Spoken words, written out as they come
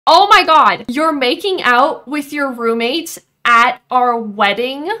Oh my God, you're making out with your roommate at our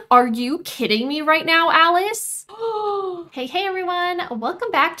wedding? Are you kidding me right now, Alice? Hey everyone,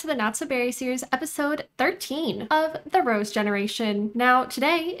 welcome back to the Not So Berry series, episode 13 of The Rose Generation. Now,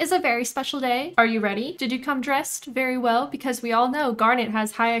 today is a very special day. Are you ready? Did you come dressed very well? Because we all know Garnet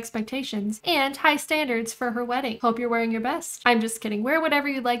has high expectations and high standards for her wedding. Hope you're wearing your best. I'm just kidding. Wear whatever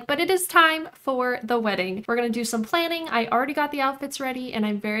you like, but it is time for the wedding. We're gonna do some planning. I already got the outfits ready and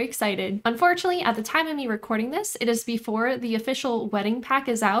I'm very excited. Unfortunately, at the time of me recording this, it is before the official wedding pack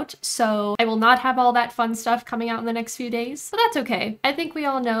is out, so I will not have all that fun stuff coming out in the next few days, but that's okay. I think we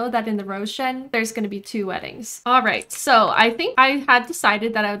all know that in the Rose Gen, there's going to be 2 weddings. All right, so I think I had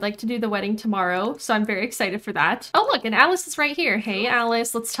decided that I would like to do the wedding tomorrow, so I'm very excited for that. Oh, look, and Alice is right here. Hey,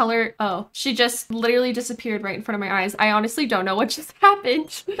 Alice, let's tell her. Oh, she just literally disappeared right in front of my eyes. I honestly don't know what just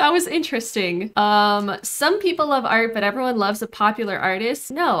happened. That was interesting. Some people love art, but everyone loves a popular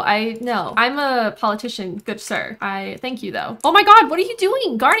artist. No, I'm a politician, good sir. I thank you though. Oh my God, what are you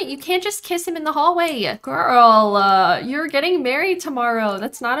doing? Garnet, you can't just kiss him in the hallway. Girl, you're getting married tomorrow.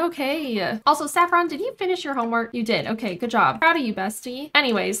 That's not okay. Also, Saffron, did you finish your homework? You did. Okay, good job. Proud of you, bestie.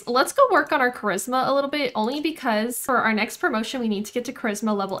 Anyways, let's go work on our charisma a little bit, only because for our next promotion, we need to get to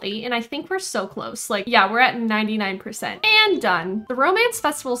charisma level 8, and I think we're so close. Like, yeah, we're at 99%. And done. The romance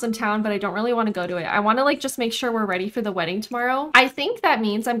festival's in town, but I don't really want to go to it. I want to like just make sure we're ready for the wedding tomorrow. I think that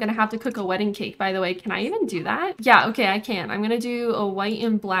means I'm gonna have to cook a wedding cake, by the way. Can I even do that? Yeah, okay, I can. I'm gonna do a white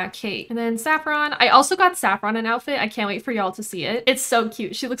and black cake. And then Saffron. I also got Saffron an outfit. I can't wait for y'all to see it. It's so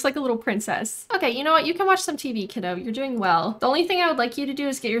cute. She looks like a little princess. Okay, you know what? You can watch some TV, kiddo. You're doing well. The only thing I would like you to do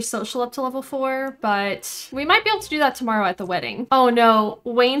is get your social up to level 4, but we might be able to do that tomorrow at the wedding. Oh no,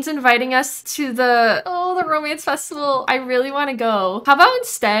 Wayne's inviting us to the romance festival. I really want to go. How about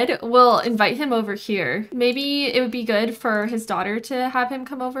instead we'll invite him over here? Maybe it would be good for his daughter to have him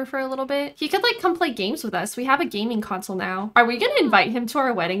come over for a little bit. He could like come play games with us. We have a gaming console now. Are we gonna invite him to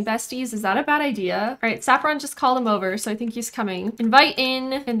our wedding, besties? Is that a bad idea? All right, Saffron just called him over, so I think he's coming. Invite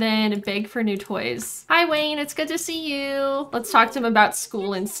in and then beg for new toys. Hi, Wayne. It's good to see you. Let's talk to him about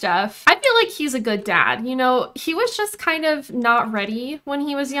school and stuff. I feel like he's a good dad. You know, he was just kind of not ready when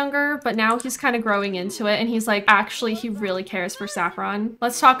he was younger, but now he's kind of growing into it and he's like, actually, he really cares for Saffron.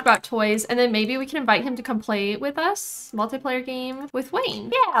 Let's talk about toys and then maybe we can invite him to come play with us. Multiplayer game with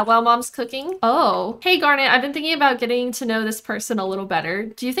Wayne. Yeah, while mom's cooking. Oh, hey, Garnet, I've been thinking about getting to know this person a little better.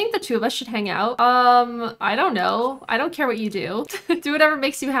 Do you think the 2 of us should hang out? I don't know. I don't care what you do. Do whatever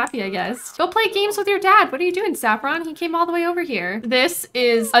makes you happy, I guess. Go play games with your dad. What are you doing, Saffron? He came all the way over here. This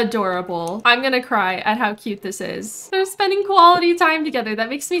is adorable. I'm gonna cry at how cute this is. They're spending quality time together. That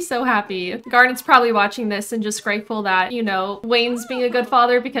makes me so happy. Garnet's probably watching this and just grateful that, you know, Wayne's being a good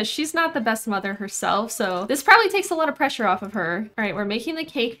father because she's not the best mother herself. So this probably takes a lot of pressure off of her. All right, we're making the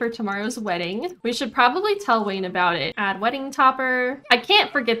cake for tomorrow's wedding. We should probably tell Wayne about it. Add wedding topper. I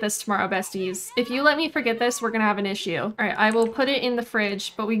can't forget this tomorrow, besties. If you let me forget this, we're gonna have an issue. All right, I will put it in the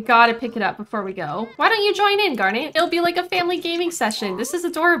fridge, but we gotta pick it up before we go. Why don't you join in, Garnet? It'll be like a family gaming session. This is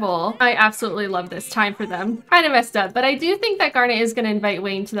adorable. I absolutely love this. Time for them. Kind of messed up, but I do think that Garnet is gonna invite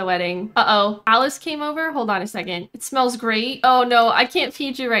Wayne to the wedding. Uh-oh, Alice came over. Hold on a second. It smells great. Oh no, I can't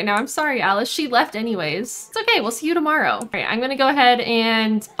feed you right now. I'm sorry, Alice. She left anyways. It's okay. We'll see you tomorrow. All right, I'm gonna go ahead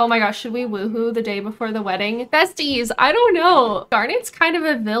and, oh my gosh, should we woohoo the day before the wedding? Besties, I don't know. Garnet's kind of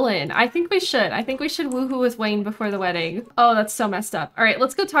a villain. I think we should. I think we should woohoo with Wayne before the wedding. Oh, that's so messed up. All right,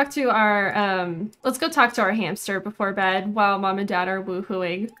 let's go talk to our hamster before bed while mom and dad are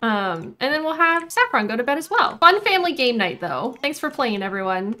woohooing. And then we'll have Saffron go to bed as well. Fun family game night though. Thanks for playing,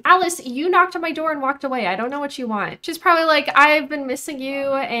 everyone. Alice, you knocked on my door and walked away. I don't know what you want. She's probably like, I've been missing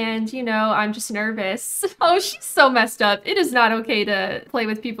you and you know, I'm just nervous. Oh, she's so messed up. It is not okay to play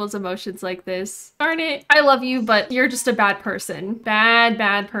with people's emotions like this. Darn it. I love you, but you're just a bad person.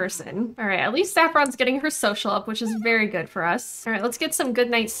 Bad person. All right, at least Saffron's getting her social up, which is very good for us. All right, let's get some good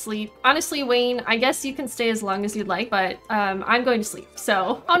night's sleep. Honestly, Wayne, I guess you can stay as long as you'd like, but I'm going to sleep.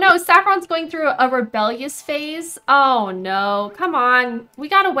 So, oh no, Saffron's going through a rebellious phase. Oh no, come on. We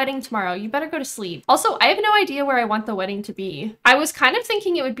got a wedding tomorrow. You better go to sleep. Also, I have no idea where I want the wedding to be. I was kind of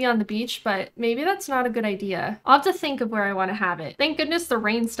thinking it would be on the beach, but maybe that's not a good idea. I'll have to think of where I want to have it. Thank goodness the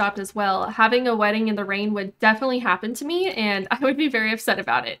rain stopped as well. Having a wedding in the rain would definitely definitely happen to me and I would be very upset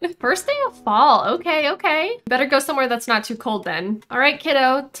about it. First day of fall. Okay, okay. Better go somewhere that's not too cold then. All right,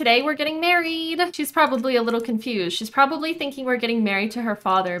 kiddo. Today we're getting married. She's probably a little confused. She's probably thinking we're getting married to her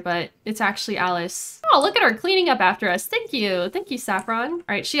father, but it's actually Alice. Oh, look at her cleaning up after us. Thank you. Thank you, Saffron. All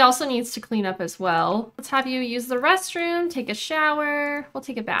right, she also needs to clean up as well. Let's have you use the restroom, take a shower. We'll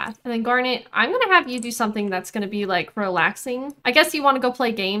take a bath. And then Garnet, I'm gonna have you do something that's gonna be like relaxing. I guess you want to go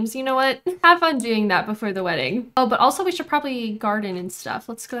play games. You know what? Have fun doing that before the wedding. Oh, but also we should probably garden and stuff.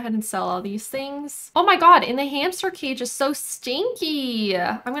 Let's go ahead and sell all these things. Oh my God, and the hamster cage is so stinky.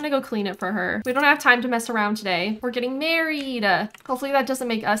 I'm gonna go clean it for her. We don't have time to mess around today. We're getting married. Hopefully that doesn't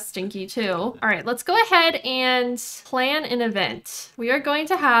make us stinky too. All right, let's go ahead and plan an event. We are going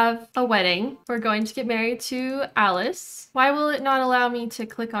to have a wedding. We're going to get married to Alice. Why will it not allow me to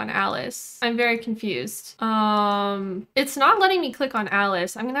click on Alice? I'm very confused. It's not letting me click on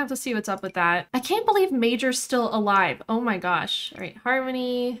Alice. I'm gonna have to see what's up with that. I can't believe Major's still alive. Oh my gosh. All right,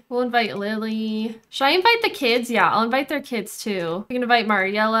 Harmony. We'll invite Lily. Should I invite the kids? Yeah, I'll invite their kids too. We can invite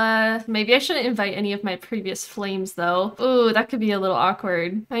Mariella. Maybe I shouldn't invite any of my previous flames though. Ooh, that could be a little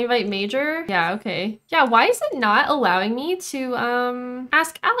awkward. Can I invite Major? Yeah, okay. Yeah, why is it not allowing me to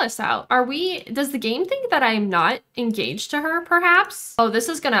ask Alice out? Does the game think that I'm not engaged to her perhaps? Oh, this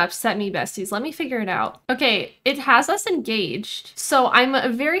is gonna upset me, besties. Let me figure it out. Okay, it has us engaged. So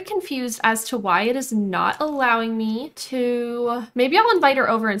I'm very confused as to why it is not allowing me to... Maybe I'll invite her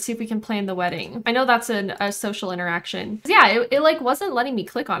over and see if we can plan the wedding. I know that's a social interaction. Yeah, it like wasn't letting me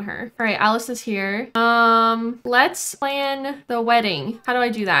click on her. All right, Alice is here. Let's plan the wedding. How do I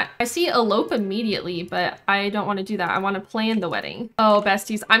do that? I see elope immediately, but I don't want to do that. I want to plan the wedding. Oh,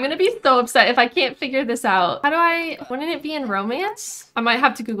 besties, I'm gonna be so upset if I can't figure this out. Wouldn't it be in romance? I might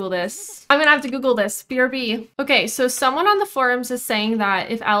have to Google this. I'm gonna have to Google this. BRB. Okay, so someone on the forums is saying that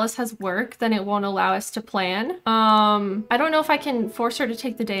if Alice has work, then it won't allow us to plan. I don't know if I can force her to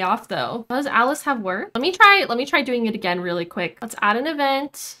take the day off though. Does Alice have work? Let me try doing it again really quick. Let's add an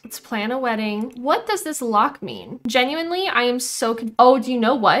event. Let's plan a wedding. What does this lock mean? Genuinely, I am so oh, do you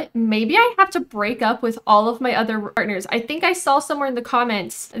know what? Maybe I have to break up with all of my other partners. I think I saw somewhere in the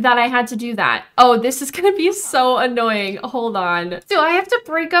comments that I had to do that. Oh, this is gonna be so annoying. Hold on. Do I have to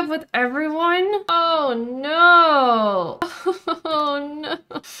break up with everyone? Oh no. Oh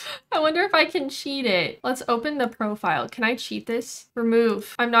no. I wonder if I can cheat it. Let's open the profile. Can I cheat this?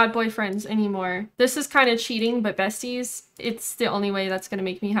 Remove. I'm not boyfriends anymore. This is kind of cheating, but besties, it's the only way that's gonna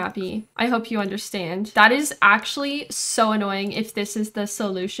make me happy. I hope you understand. That is actually so annoying if this is the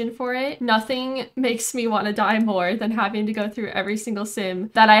solution for it. Nothing makes me want to die more than having to go through every single sim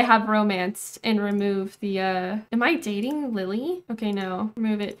that I have romanced and remove the, am I dating Lily? Okay, no.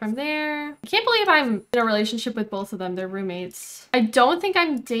 Remove it from there. I can't believe I'm in a relationship with both of them. They're roommates. I don't think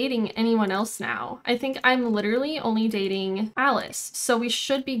I'm dating anyone else now. I think I'm literally only dating Alice. So we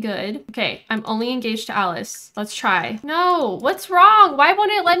should be good. Okay, I'm only engaged to Alice. Let's try. No, what's wrong? Why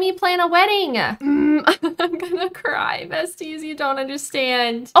won't it let me plan a wedding? I'm gonna cry, besties. You don't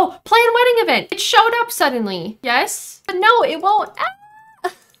understand. Oh, plan wedding event. It showed up suddenly. Yes? But no, it won't.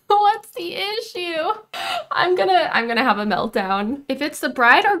 What's the issue? I'm gonna have a meltdown. If it's the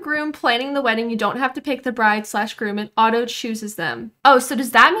bride or groom planning the wedding, you don't have to pick the bride/groom. It auto chooses them. Oh, so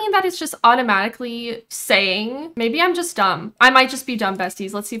does that mean that it's just automatically saying? Maybe I'm just dumb. I might just be dumb,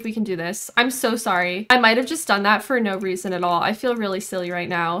 besties. Let's see if we can do this. I'm so sorry. I might have just done that for no reason at all. I feel really silly right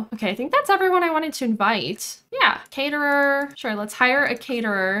now. Okay, I think that's everyone I wanted to invite. Yeah, caterer. Sure, let's hire a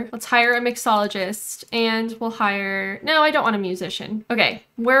caterer. Let's hire a mixologist and we'll hire... No, I don't want a musician. Okay,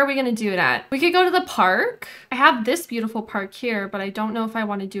 where are we gonna do it at? We could go to the park. I have this beautiful park here, but I don't know if I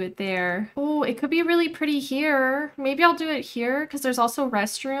want to do it there. Oh, it could be really pretty here. Maybe I'll do it here because there's also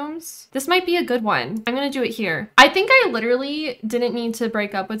restrooms. This might be a good one. I'm gonna do it here. I think I literally didn't need to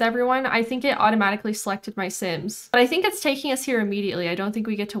break up with everyone. I think it automatically selected my Sims, but I think it's taking us here immediately. I don't think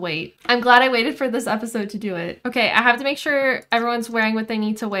we get to wait. I'm glad I waited for this episode to do it. Okay, I have to make sure everyone's wearing what they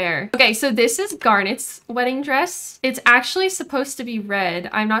need to wear. Okay, so this is Garnet's wedding dress. It's actually supposed to be red.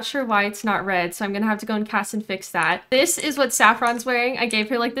 I'm not sure why it's not red, so I'm gonna have to go and cast and fix that. This is what Saffron's wearing. I gave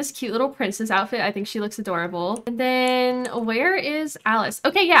her like this cute little princess outfit. I think she looks adorable. And then where is Alice?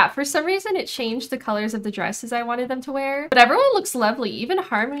 Okay, yeah, for some reason it changed the colors of the dresses I wanted them to wear, but everyone looks lovely. Even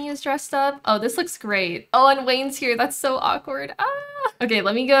Harmony is dressed up. Oh, this looks great. Oh, and Wayne's here. That's so awkward. Ah. Okay,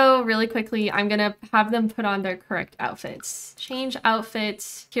 let me go really quickly. I'm gonna have them put on their correct outfits. Change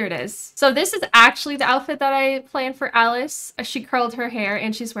outfits. Here it is. So this is actually the outfit that I planned for Alice. She curled her hair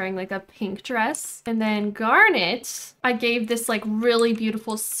and she's wearing like a pink dress. And then Garnet, I gave this like really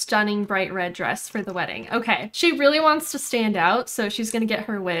beautiful, stunning bright red dress for the wedding. Okay, she really wants to stand out, so she's gonna get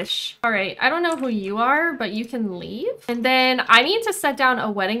her wish. All right, I don't know who you are, but you can leave. And then I need to set down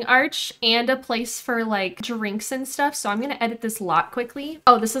a wedding arch and a place for like drinks and stuff. So I'm gonna edit this lot quickly.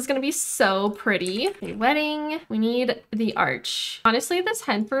 Oh, this is gonna be so pretty. Okay, wedding, we need the arch. Honestly, this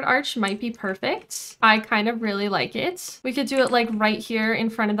Henford arch might be perfect. I kind of really like it. We could do it like right here in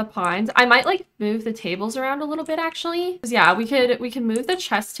front of the pond. I might like move the tables around a little bit actually. 'Cause yeah, we could move the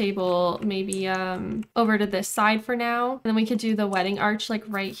chess table maybe over to this side for now. And then we could do the wedding arch like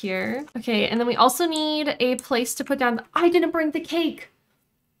right here. Okay, and then we also need a place to put down I didn't bring the cake.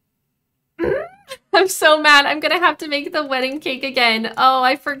 I'm so mad. I'm gonna have to make the wedding cake again. Oh,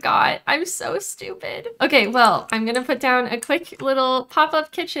 I forgot. I'm so stupid. Okay, well, I'm gonna put down a quick little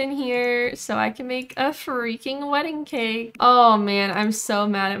pop-up kitchen here so I can make a freaking wedding cake. Oh man, I'm so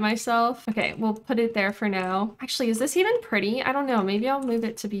mad at myself. Okay, we'll put it there for now. Actually, is this even pretty? I don't know. Maybe I'll move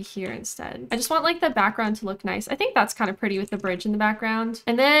it to be here instead. I just want like the background to look nice. I think that's kind of pretty with the bridge in the background.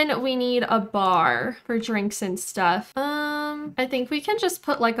 And then we need a bar for drinks and stuff. I think we can just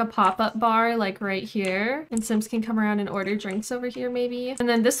put like a pop-up bar like right here, and Sims can come around and order drinks over here maybe. And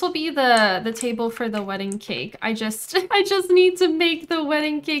then this will be the table for the wedding cake. I just need to make the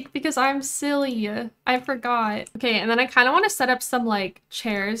wedding cake because I'm silly. I forgot. Okay, and then I kind of want to set up some like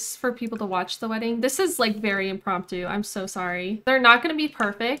chairs for people to watch the wedding. This is like very impromptu. I'm so sorry. They're not going to be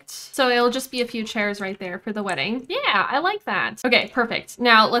perfect, so it'll just be a few chairs right there for the wedding. Yeah, I like that. Okay, perfect.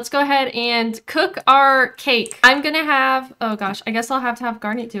 Now let's go ahead and cook our cake. I'm gonna have, oh gosh, I guess I'll have to have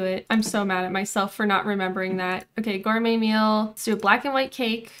Garnet do it. I'm so mad at myself for not remembering that. Okay, gourmet meal. Let's do a black and white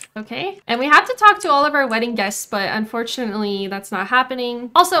cake. Okay. And we have to talk to all of our wedding guests, but unfortunately that's not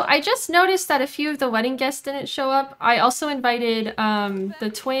happening. Also, I just noticed that a few of the wedding guests didn't show up. I also invited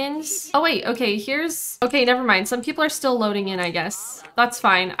the twins. Oh wait, okay, okay, never mind. Some people are still loading in, I guess. That's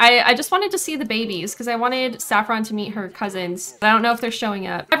fine. I just wanted to see the babies because I wanted Saffron to meet her cousins, but I don't know if they're showing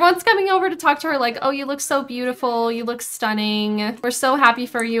up. Everyone's coming over to talk to her like, oh, you look so beautiful. You look stunning. We're so happy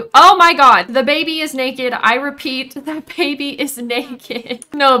for you. Oh my God, the baby is naked. I repeat, the baby is naked.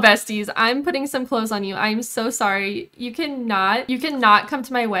 No, besties, I'm putting some clothes on you. I'm so sorry. You cannot come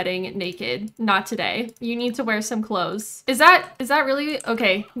to my wedding naked. Not today. You need to wear some clothes. Is that really?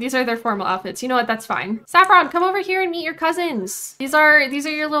 Okay, these are their formal outfits. You know what? That's fine. Saffron, come over here and meet your cousins. These are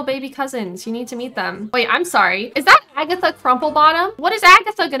your little baby cousins. You need to meet them. Wait, I'm sorry. Is that Agatha Crumplebottom? What is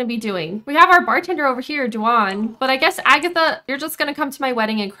Agatha gonna be doing? We have our bartender over here, Duan. But I guess Agatha, you're just gonna come to my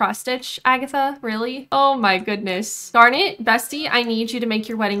wedding and cross stitch, Agatha? Really? Oh my goodness. Darn it, bestie, I need you to make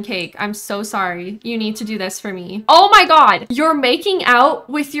your wedding cake. I'm so sorry. You need to do this for me. Oh my God, you're making out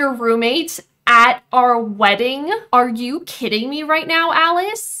with your roommate at our wedding? Are you kidding me right now,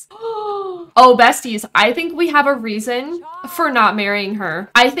 Alice? Oh, besties, I think we have a reason for not marrying her.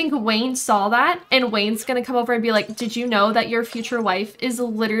 I think Wayne saw that and Wayne's gonna come over and be like, did you know that your future wife is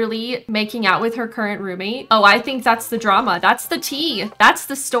literally making out with her current roommate? Oh, I think that's the drama. That's the tea. That's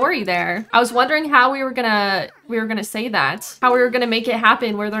the story there. I was wondering how we were gonna say that, how we were gonna make it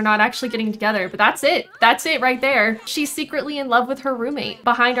happen where they're not actually getting together, but that's it. That's it right there. She's secretly in love with her roommate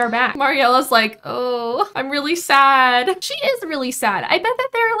behind our back. Mariella's like, oh, I'm really sad. She is really sad. I bet that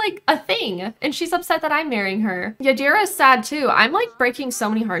they're like a thing and she's upset that I'm marrying her. Yadira's sad too. I'm like breaking so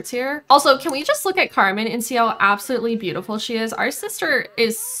many hearts here. Also, can we just look at Carmen and see how absolutely beautiful she is? Our sister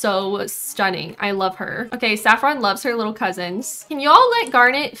is so stunning. I love her. Okay, Saffron loves her little cousins. Can you all let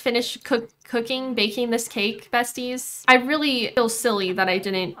Garnet finish baking this cake, besties? I really feel silly that I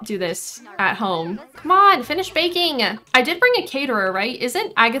didn't do this at home. Come on, finish baking. I did bring a caterer, right?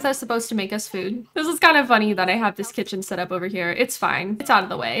 Isn't Agatha supposed to make us food? This is kind of funny that I have this kitchen set up over here. It's fine. It's out of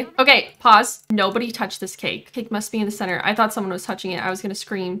the way. Okay, pause. Nobody touch this cake. Cake must be in the center. I thought someone was touching it. I was gonna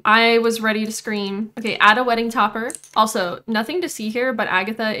scream. I was ready to scream. Okay, add a wedding topper. Also, nothing to see here, but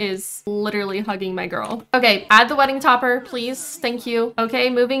Agatha is literally hugging my girl. Okay, add the wedding topper, please. Thank you. Okay,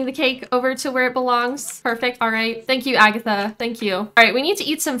 moving the cake over to where it belongs. Perfect. All right. Thank you, Agatha. Thank you. All right, we need to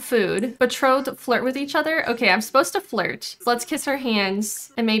eat some food. Betrothed flirt with each other. Okay, I'm supposed to flirt. So let's kiss our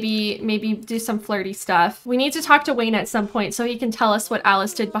hands and maybe do some flirty stuff. We need to talk to Wayne at some point so he can tell us what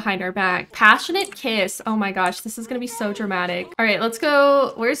Alice did behind our back. Passionate kiss. Oh my gosh, this is gonna be so dramatic. All right, let's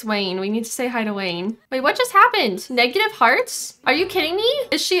go. Where's Wayne? We need to say hi to Wayne. Wait, what just happened? Negative hearts? Are you kidding me?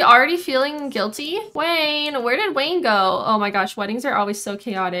 Is she already feeling guilty? Wayne, where did Wayne go? Oh my gosh, weddings are always so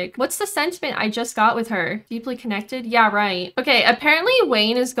chaotic. What's the sentiment I just got with her. Deeply connected? Yeah, right. Okay, apparently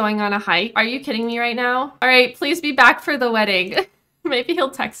Wayne is going on a hike. Are you kidding me right now? All right, please be back for the wedding. Maybe he'll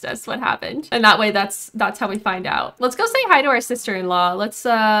text us what happened. And that way that's how we find out. Let's go say hi to our sister-in-law. Let's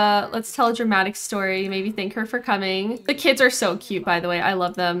tell a dramatic story. Maybe thank her for coming. The kids are so cute, by the way. I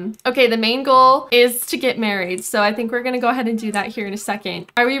love them. Okay, the main goal is to get married. So I think we're gonna go ahead and do that here in a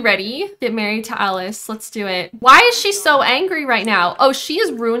second. Are we ready? Get married to Alice. Let's do it. Why is she so angry right now? Oh, she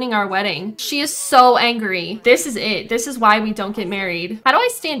is ruining our wedding. She is so angry. This is it. This is why we don't get married. How do I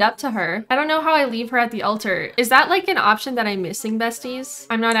stand up to her? I don't know how I leave her at the altar. Is that like an option that I'm missing, besties?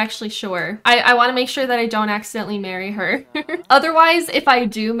 I'm not actually sure. I want to make sure that I don't accidentally marry her. Otherwise, if I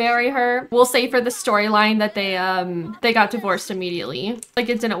do marry her, we'll say for the storyline that they got divorced immediately. Like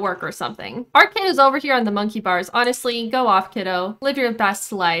it didn't work or something. Our kid is over here on the monkey bars. Honestly, go off, kiddo. Live your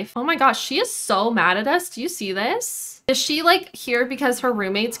best life. Oh my gosh, she is so mad at us. Do you see this? Is she like here because her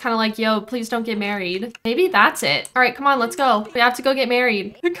roommate's kind of like, yo, please don't get married? Maybe that's it. All right, come on, let's go. We have to go get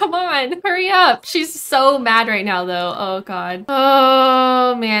married. Come on, hurry up. She's so mad right now though. Oh God.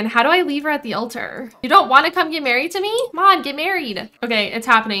 Oh man, how do I leave her at the altar? You don't want to come get married to me? Come on, get married. Okay, it's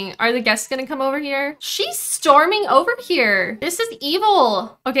happening. Are the guests gonna come over here? She's storming over here. This is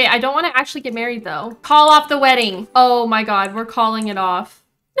evil. Okay, I don't want to actually get married though. Call off the wedding. Oh my God, we're calling it off.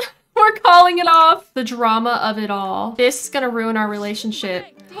 We're calling it off. The drama of it all. This is gonna ruin our relationship.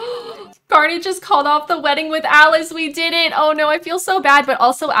 Garnet just called off the wedding with Alice. We did it. Oh no, I feel so bad. But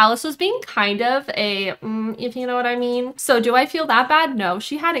also Alice was being kind of a, if you know what I mean. So do I feel that bad? No,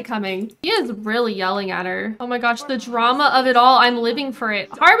 she had it coming. He is really yelling at her. Oh my gosh, the drama of it all. I'm living for it.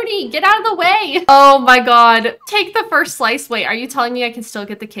 Harmony, get out of the way. Oh my God. Take the first slice. Wait, are you telling me I can still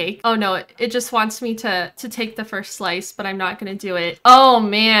get the cake? Oh no, it just wants me to take the first slice, but I'm not gonna do it. Oh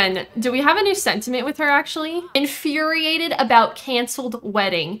man. Do we have a new sentiment with her actually? Infuriated about canceled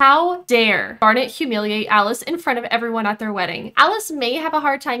wedding. How dare Garnet humiliate Alice in front of everyone at their wedding. Alice may have a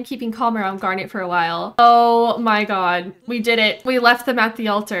hard time keeping calm around Garnet for a while. Oh my God. We did it. We left them at the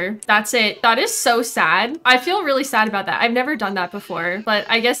altar. That's it. That is so sad. I feel really sad about that. I've never done that before, but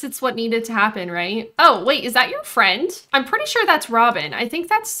I guess it's what needed to happen, right? Oh, wait, is that your friend? I'm pretty sure that's Robin. I think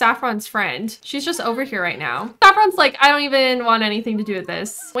that's Saffron's friend. She's just over here right now. Saffron's like, I don't even want anything to do with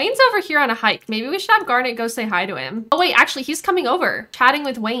this. Wayne's over here on a hike. Maybe we should have Garnet go say hi to him. Oh wait, actually he's coming over, chatting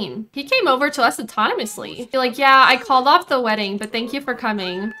with Wayne. He came over to us autonomously. Be like, yeah, I called off the wedding, but thank you for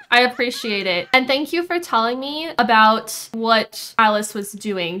coming. I appreciate it. And thank you for telling me about what Alice was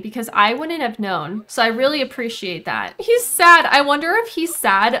doing because I wouldn't have known. So I really appreciate that. He's sad. I wonder if he's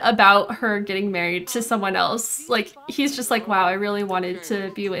sad about her getting married to someone else. Like, he's just like, wow, I really wanted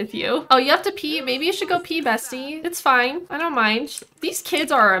to be with you. Oh, you have to pee? Maybe you should go pee, bestie. It's fine. I don't mind. These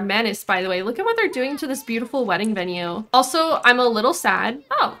kids are a menace, by the way. Look at what they're doing to this beautiful wedding venue. Also, I'm a little sad.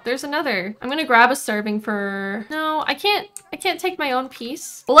 Oh, there's another. I'm gonna grab a serving for... No, I can't take my own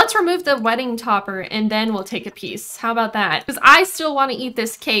piece. Well, let's remove the wedding topper and then we'll take a piece. How about that? Because I still want to eat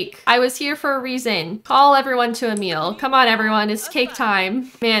this cake. I was here for a reason. Call everyone to a meal. Come on, everyone. It's cake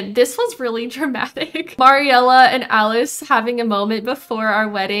time. Man, this was really dramatic. Mariella and Alice having a moment before our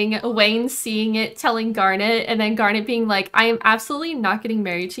wedding. Wayne seeing it, telling Garnet, and then Garnet being like, I am absolutely not getting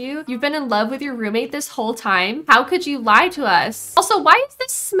married to you. You've been in love with your roommate this whole time. How could you lie to us? Also, why is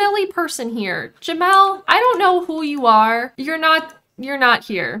this smelly person here? Jamel, I don't know who you are. You're not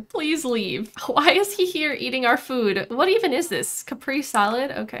here. Please leave. Why is he here eating our food? What even is this? Capri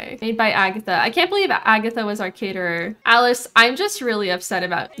salad? Okay. Made by Agatha. I can't believe Agatha was our caterer. Alice, I'm just really upset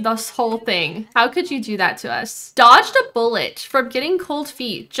about this whole thing. How could you do that to us? Dodged a bullet from getting cold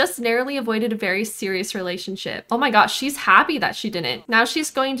feet. Just narrowly avoided a very serious relationship. Oh my gosh, she's happy that she didn't. Now she's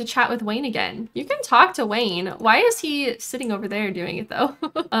going to chat with Wayne again. You can talk to Wayne. Why is he sitting over there doing it though?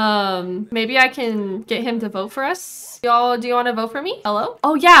 Maybe I can get him to vote for us. Y'all, do you want to vote for me? Hello?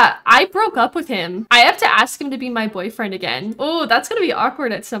 Oh yeah, I broke up with him. I have to ask him to be my boyfriend again. Oh, that's gonna be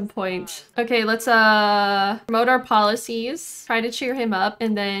awkward at some point. Okay, let's promote our policies, try to cheer him up,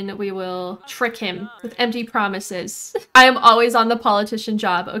 and then we will trick him with empty promises. I am always on the politician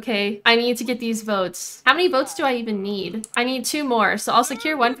job, okay? I need to get these votes. How many votes do I even need? I need 2 more, so I'll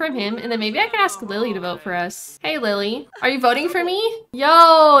secure 1 from him, and then maybe I can ask Lily to vote for us. Hey, Lily, are you voting for me?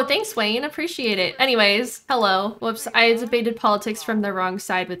 Yo, thanks, Wayne. Appreciate it. Anyways, hello. Whoops, I debated politics roommates from the wrong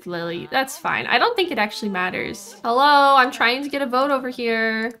side with Lily. That's fine. I don't think it actually matters. Hello, I'm trying to get a vote over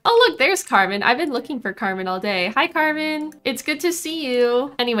here. Oh, look, there's Carmen. I've been looking for Carmen all day. Hi, Carmen. It's good to see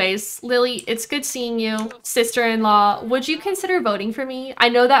you. Anyways, Lily, it's good seeing you. Sister-in-law, would you consider voting for me? I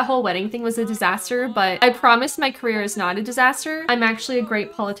know that whole wedding thing was a disaster, but I promise my career is not a disaster. I'm actually a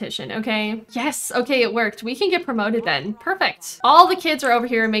great politician, okay? Yes, okay, it worked. We can get promoted then. Perfect. All the kids are over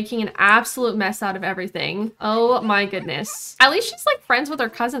here making an absolute mess out of everything. Oh my goodness. At least she's like friends with her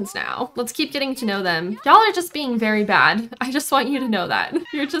cousins now. Let's keep getting to know them. Y'all are just being very bad. I just want you to know that.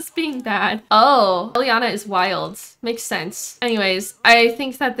 You're just being bad. Oh, Liliana is wild. Makes sense. Anyways, I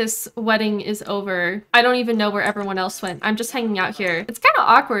think that this wedding is over. I don't even know where everyone else went. I'm just hanging out here. It's kind of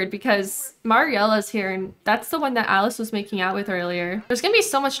awkward because Mariella's here and that's the one that Alice was making out with earlier. There's gonna be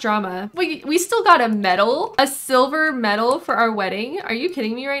so much drama. We still got a medal, a silver medal for our wedding. Are you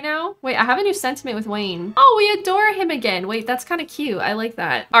kidding me right now? Wait, I have a new sentiment with Wayne. Oh, we adore him again. Wait, that's kind of cute. I like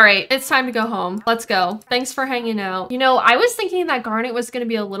that. All right, it's time to go home. Let's go. Thanks for hanging out. You know, I was thinking that Garnet was gonna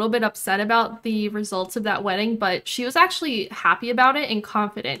be a little bit upset about the results of that wedding, but she was actually happy about it and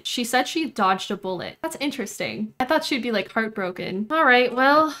confident. She said she dodged a bullet. That's interesting. I thought she'd be like heartbroken. All right,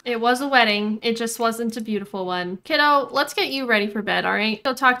 well, it was a wedding. It just wasn't a beautiful one. Kiddo, let's get you ready for bed, all right?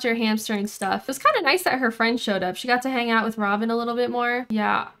 Go talk to your hamster and stuff. It was kind of nice that her friend showed up. She got to hang out with Robin a little bit more.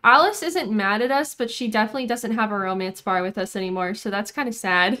 Yeah, Alice isn't mad at us, but she definitely doesn't have a romance bar with us anymore, so that's kind of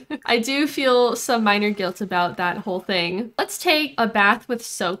sad. I do feel some minor guilt about that whole thing. Let's take a bath with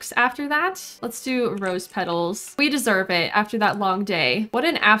soaks after that. Let's do rose petals. We deserve it after that long day. What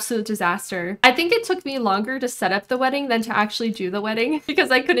an absolute disaster. I think it took me longer to set up the wedding than to actually do the wedding because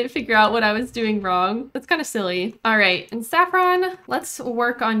I couldn't figure out what I was doing wrong. That's kind of silly. All right, and Saffron, let's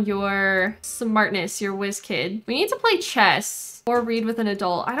work on your smartness, your whiz kid. We need to play chess or read with an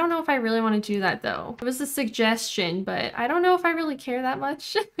adult. I don't know if I really want to do that though. It was a suggestion, but I don't know if I really care that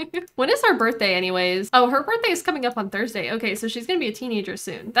much. When is her birthday anyways? Oh, her birthday is coming up on Thursday. Okay, so she's gonna be a teenager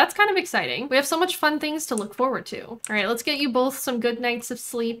soon. That's kind of exciting. We have so much fun things to look forward to. All right, let's get you both some good nights of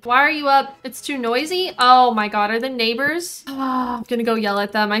sleep. Why are you up? It's too noisy? Oh my God, are the neighbors? Oh, I'm gonna go yell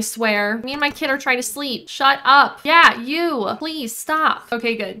at them, I swear. Me and my kid are trying to sleep. Shut up. Yeah, you, please stop.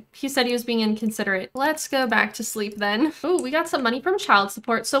 Okay, good. He said he was being inconsiderate. Let's go back to sleep then. Ooh, we got some money from child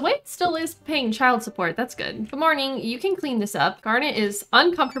support. So Wade still is paying child support. That's good. Good morning. You can clean this up. Garnet is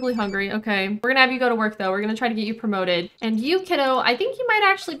uncomfortably hungry. Okay. We're gonna have you go to work though. We're gonna try to get you promoted. And you, kiddo, I think you might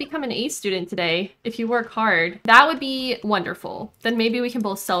actually become an A student today if you work hard. That would be wonderful. Then maybe we can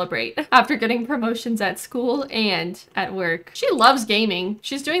both celebrate after getting promotions at school and at work. She loves gaming.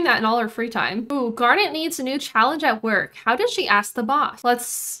 She's doing that in all her free time. Ooh, Garnet needs a new challenge at work. How does she ask the boss?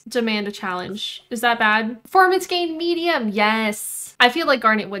 Let's demand a challenge. Is that bad? Performance gain medium. Yes. I feel like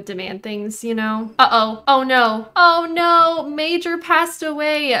Garnet would demand things, you know? Uh-oh. Oh no. Oh no. Major passed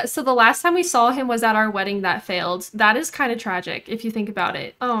away. So the last time we saw him was at our wedding that failed. That is kind of tragic if you think about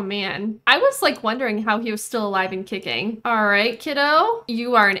it. Oh man. I was like wondering how he was still alive and kicking. All right, kiddo.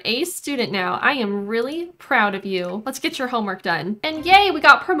 You are an A student now. I am really proud of you. Let's get your homework done. And yay, we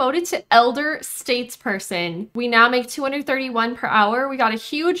got promoted to elder statesperson. We now make 231 per hour. We got a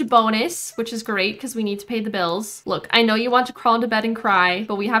huge bonus, which is great because we need to pay the bills. Look, I know you want to crawl into bed and cry,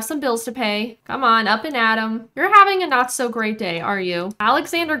 but we have some bills to pay. Come on, up and at 'em. You're having a not so great day, are you?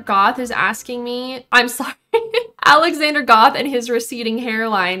 Alexander Goth is asking me, I'm sorry. Alexander Goth and his receding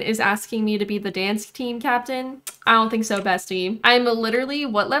hairline is asking me to be the dance team captain. I don't think so, bestie. I'm literally,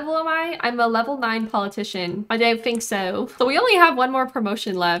 what level am I? I'm a level 9 politician. I don't think so. So we only have one more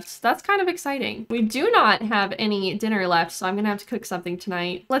promotion left. That's kind of exciting. We do not have any dinner left, so I'm gonna have to cook something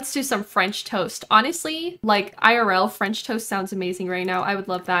tonight. Let's do some French toast. Honestly, like IRL, French toast sounds amazing right now. I would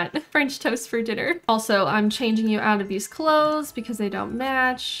love that. French toast for dinner. Also, I'm changing you out of these clothes because they don't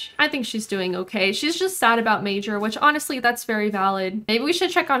match. I think she's doing okay. She's just sad about Major, which honestly, that's very valid. Maybe we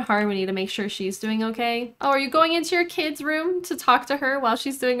should check on Harmony to make sure she's doing okay. Oh, are you going into your kid's room to talk to her while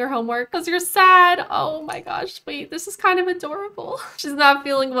she's doing her homework? Because you're sad. Oh my gosh, wait, this is kind of adorable. She's not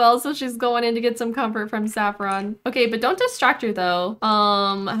feeling well, so she's going in to get some comfort from Saffron. Okay, but don't distract her though.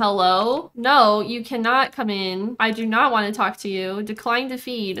 Hello? No, you cannot come in. I do not want to talk to you. Decline to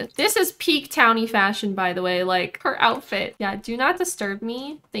feed. This is peak townie fashion, by the way, like her outfit. Yeah, do not disturb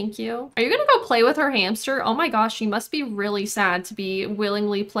me. Thank you. Are you gonna go play with her hamster creature. Oh my gosh, she must be really sad to be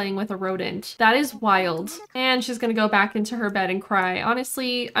willingly playing with a rodent. That is wild. And she's gonna go back into her bed and cry.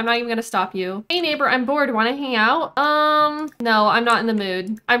 Honestly, I'm not even gonna stop you. Hey neighbor, I'm bored. Wanna hang out? No, I'm not in the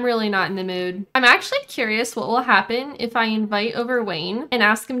mood. I'm really not in the mood. I'm actually curious what will happen if I invite over Wayne and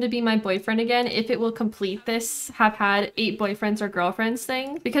ask him to be my boyfriend again, if it will complete this have had 8 boyfriends or girlfriends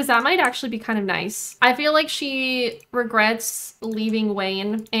thing, because that might actually be kind of nice. I feel like she regrets leaving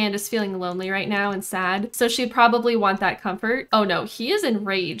Wayne and is feeling lonely right now and sad, so she'd probably want that comfort. Oh no, he is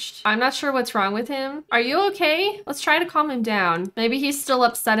enraged. I'm not sure what's wrong with him. Are you okay? Let's try to calm him down. Maybe he's still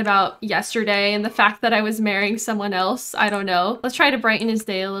upset about yesterday and the fact that I was marrying someone else. I don't know. Let's try to brighten his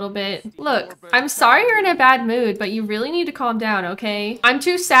day a little bit. Look, I'm sorry you're in a bad mood, but you really need to calm down, okay? I'm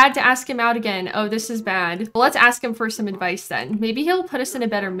too sad to ask him out again. Oh, this is bad. Well, let's ask him for some advice then. Maybe he'll put us in a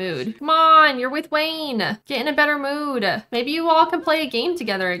better mood. Come on, you're with Wayne. Get in a better mood. Maybe you all can play a game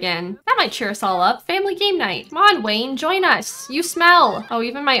together again. That might cheer us all up. Family game night. Come on, Wayne, join us. You smell. Oh,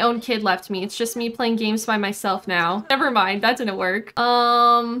 even my own kid left me. It's just me playing games by myself now. Never mind, that didn't work.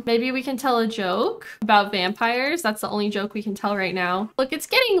 Maybe we can tell a joke about vampires. That's the only joke we can tell right now. Look, it's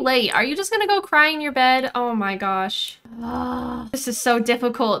getting late. Are you just gonna go cry in your bed? Oh my gosh. This is so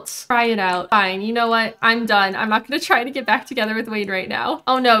difficult. Try it out. Fine, you know what? I'm done. I'm not gonna try to get back together with Wade right now.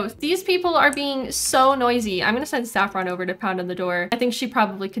 Oh no, these people are being so noisy. I'm gonna send Saffron over to pound on the door. I think she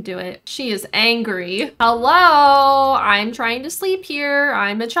probably could do it. She is angry. Hello? I'm trying to sleep here.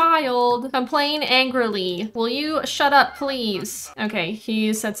 I'm a child. Complain angrily. Will you shut up, please? Okay,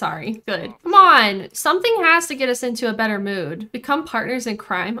 he said sorry. Good. Come on. Something has to get us into a better mood. Become partners in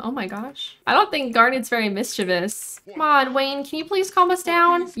crime. Oh my gosh. I don't think Garnet's very mischievous. Come on, Wayne, can you please calm us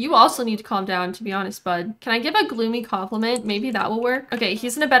down? You also need to calm down, to be honest, bud. Can I give a gloomy compliment? Maybe that will work. Okay,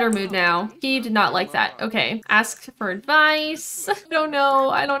 he's in a better mood now. He did not like that. Okay, ask for advice. I don't know.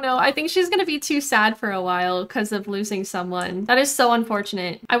 I think she's gonna be too sad for a while because of losing someone. That is so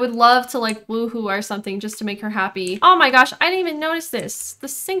unfortunate. I would love to like woohoo or something just to make her happy. Oh my gosh, I didn't even notice this. The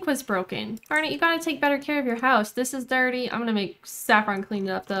sink was broken. Garnet, you gotta take better care of your house. This is dirty. I'm gonna make Saffron clean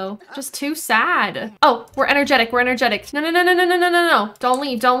it up though. Just too sad. Oh, we're energetic. We're energetic. No. Don't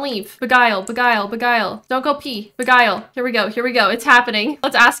leave. Beguile. Don't go pee. Beguile. Here we go. It's happening.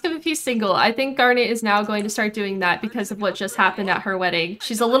 Let's ask him if he's single. I think Garnet is now going to start doing that because of what just happened at her wedding.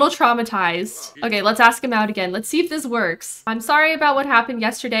 She's a little traumatized. Okay, let's ask him out again. Let's see if this works. I'm sorry about what happened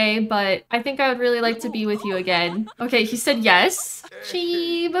yesterday, but I think I would really like to be with you again. Okay, he said yes.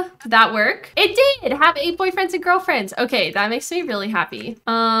 Cheeb. Did that work? It did! Have 8 boyfriends and girlfriends. Okay, that makes me really happy.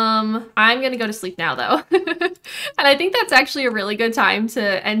 I'm gonna go to sleep now though. And I think that's actually a really good time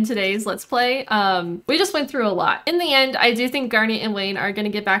to end today's Let's Play. We just went through a lot. In the end, I do think Garnet and Wayne are gonna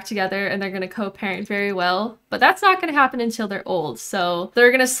get back together and they're gonna co-parent very well. But that's not gonna happen until they're old, so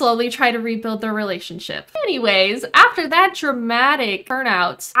they're gonna slowly try to rebuild their relationship. Anyways, after that dramatic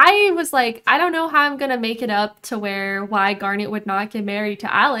turnout, I was like, I don't know how I'm gonna make it up to why Garnet would not get married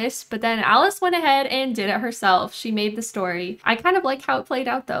to Alice, but then Alice went ahead and did it herself. She made the story. I kind of like how it played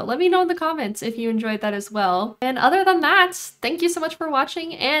out though. Let me know in the comments if you enjoyed that as well. And other than that, thank you so much for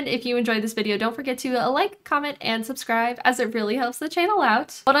watching, and if you enjoyed this video, don't forget to like, comment, and subscribe as it really helps the channel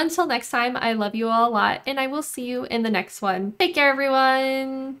out. But until next time, I love you all a lot, and I will see you in the next one. Take care,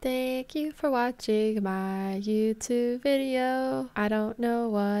 everyone! Thank you for watching my YouTube video. I don't know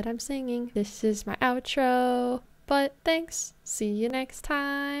what I'm singing. This is my outro, but thanks. See you next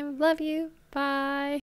time. Love you. Bye.